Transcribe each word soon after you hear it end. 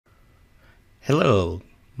Hello,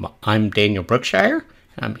 I'm Daniel Brookshire.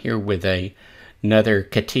 I'm here with another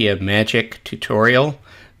CATIA Magic tutorial.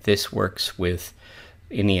 This works with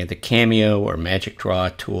any of the Cameo or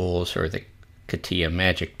MagicDraw tools or the CATIA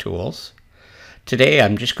Magic tools. Today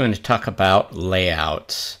I'm just going to talk about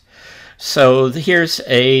layouts. So here's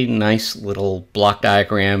a nice little block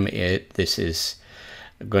diagram. This is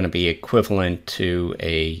going to be equivalent to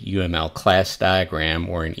a UML class diagram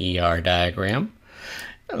or an ER diagram.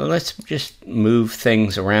 Let's just move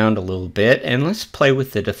things around a little bit and let's play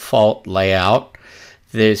with the default layout.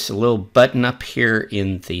 There's a little button up here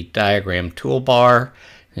in the diagram toolbar.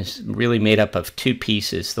 It's really made up of two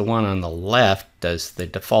pieces. The one on the left does the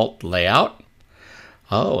default layout.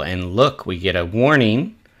 Oh, and look, we get a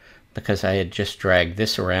warning because I had just dragged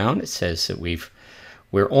this around. It says that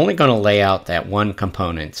we're only going to lay out that one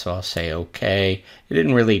component. So I'll say okay. It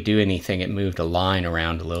didn't really do anything. It moved a line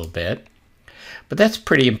around a little bit. But that's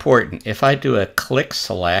pretty important. If I do a click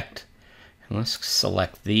select, and let's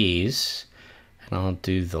select these, and I'll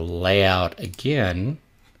do the layout again,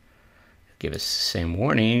 give us the same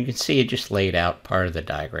warning. You can see it just laid out part of the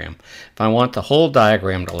diagram. If I want the whole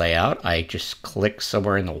diagram to lay out, I just click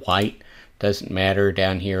somewhere in the white. Doesn't matter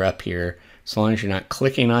down here, up here. As long as you're not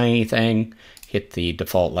clicking on anything, hit the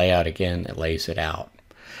default layout again, it lays it out.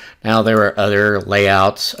 Now there are other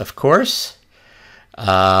layouts, of course.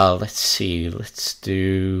 Let's see, let's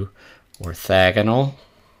do orthogonal.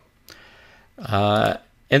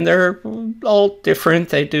 And they're all different.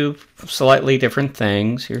 They do slightly different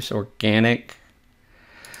things. Here's organic.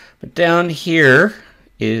 But down here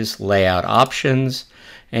is layout options.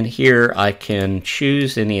 And here I can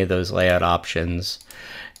choose any of those layout options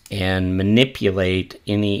and manipulate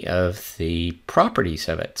any of the properties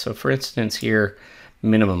of it. So for instance here,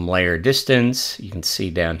 minimum layer distance, you can see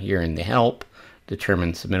down here in the help,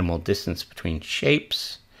 determines the minimal distance between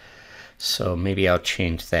shapes. So maybe I'll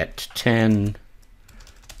change that to 10.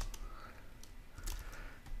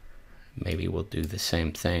 Maybe we'll do the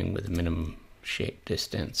same thing with minimum shape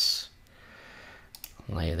distance.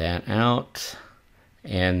 Lay that out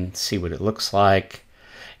and see what it looks like.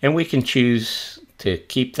 And we can choose to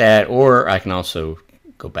keep that, or I can also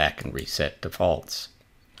go back and reset defaults.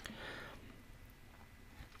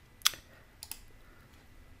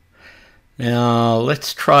 Now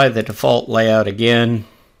let's try the default layout again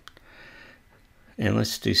and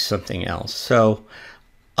let's do something else. So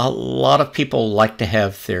a lot of people like to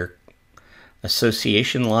have their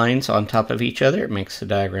association lines on top of each other. It makes the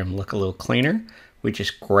diagram look a little cleaner. We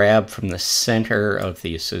just grab from the center of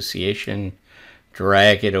the association,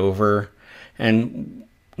 drag it over, and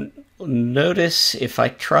notice if I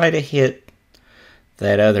try to hit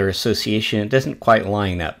that other association, it doesn't quite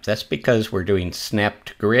line up. That's because we're doing snap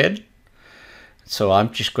to grid. So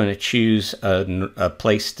I'm just going to choose a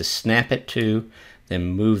place to snap it to, then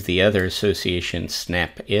move the other association,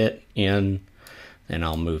 snap it in, then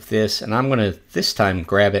I'll move this, and I'm going to this time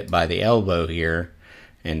grab it by the elbow here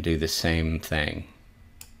and do the same thing.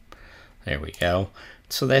 There we go.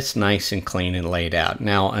 So that's nice and clean and laid out.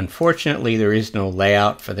 Now unfortunately there is no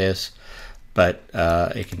layout for this, but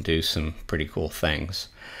it can do some pretty cool things.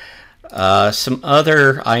 Some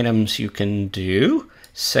other items you can do.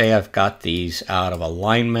 Say I've got these out of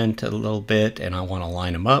alignment a little bit and I want to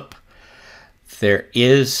line them up. There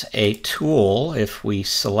is a tool if we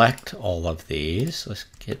select all of these. Let's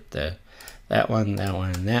get that one,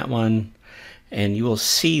 and that one. And you will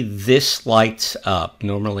see this lights up.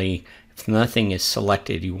 Normally, if nothing is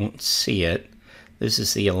selected, you won't see it. This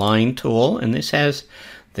is the Align tool, and this has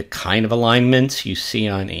the kind of alignments you see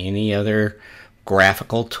on any other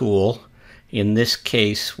graphical tool. In this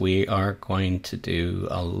case, we are going to do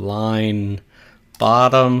align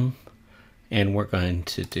bottom, and we're going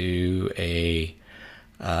to do a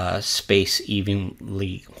space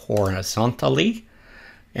evenly horizontally.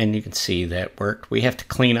 And you can see that worked. We have to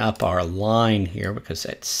clean up our line here because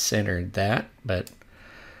that centered that, but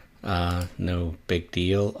no big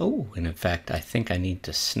deal. Oh, and in fact, I think I need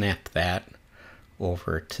to snap that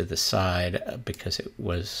over to the side because it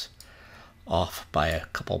was off by a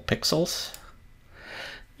couple pixels.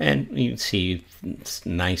 And you can see it's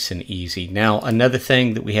nice and easy. Now, another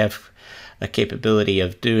thing that we have a capability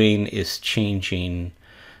of doing is changing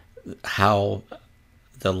how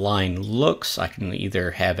the line looks. I can either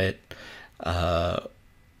have it kind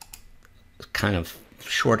of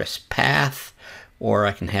shortest path, or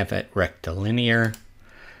I can have it rectilinear,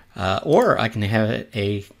 or I can have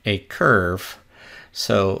it a curve.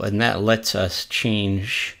 So, and that lets us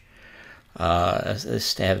change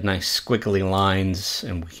this to have nice squiggly lines,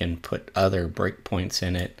 and we can put other breakpoints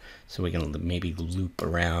in it so we can maybe loop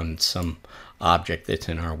around some object that's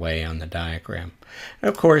in our way on the diagram. And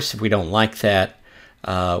of course, if we don't like that,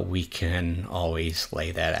 we can always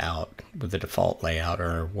lay that out with the default layout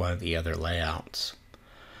or one of the other layouts.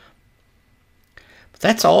 But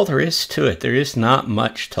that's all there is to it. There is not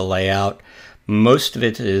much to lay out. Most of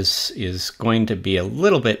it is going to be a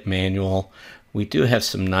little bit manual. We do have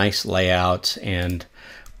some nice layouts, and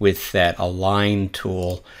with that align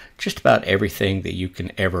tool, just about everything that you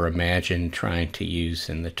can ever imagine trying to use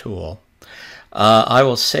in the tool. I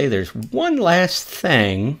will say there's one last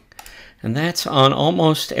thing, and that's on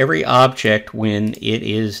almost every object when it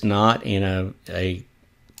is not in a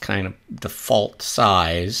kind of default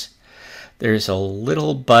size. There's a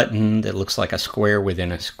little button that looks like a square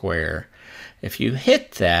within a square. If you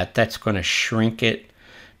hit that, that's going to shrink it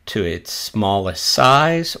to its smallest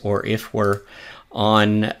size, or if we're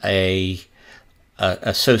on a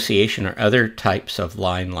association or other types of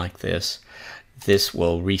line like this, this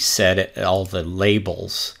will reset it, all the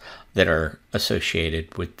labels that are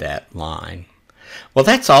associated with that line. Well,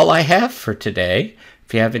 that's all I have for today.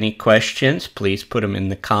 If you have any questions, please put them in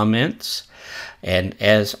the comments. And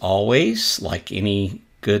as always, like any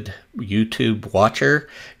good YouTube watcher,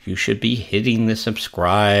 you should be hitting the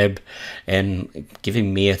subscribe and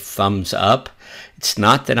giving me a thumbs up. It's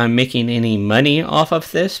not that I'm making any money off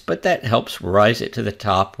of this, but that helps rise it to the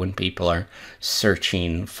top when people are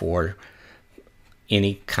searching for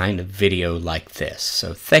any kind of video like this.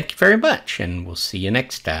 So thank you very much, and we'll see you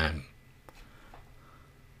next time.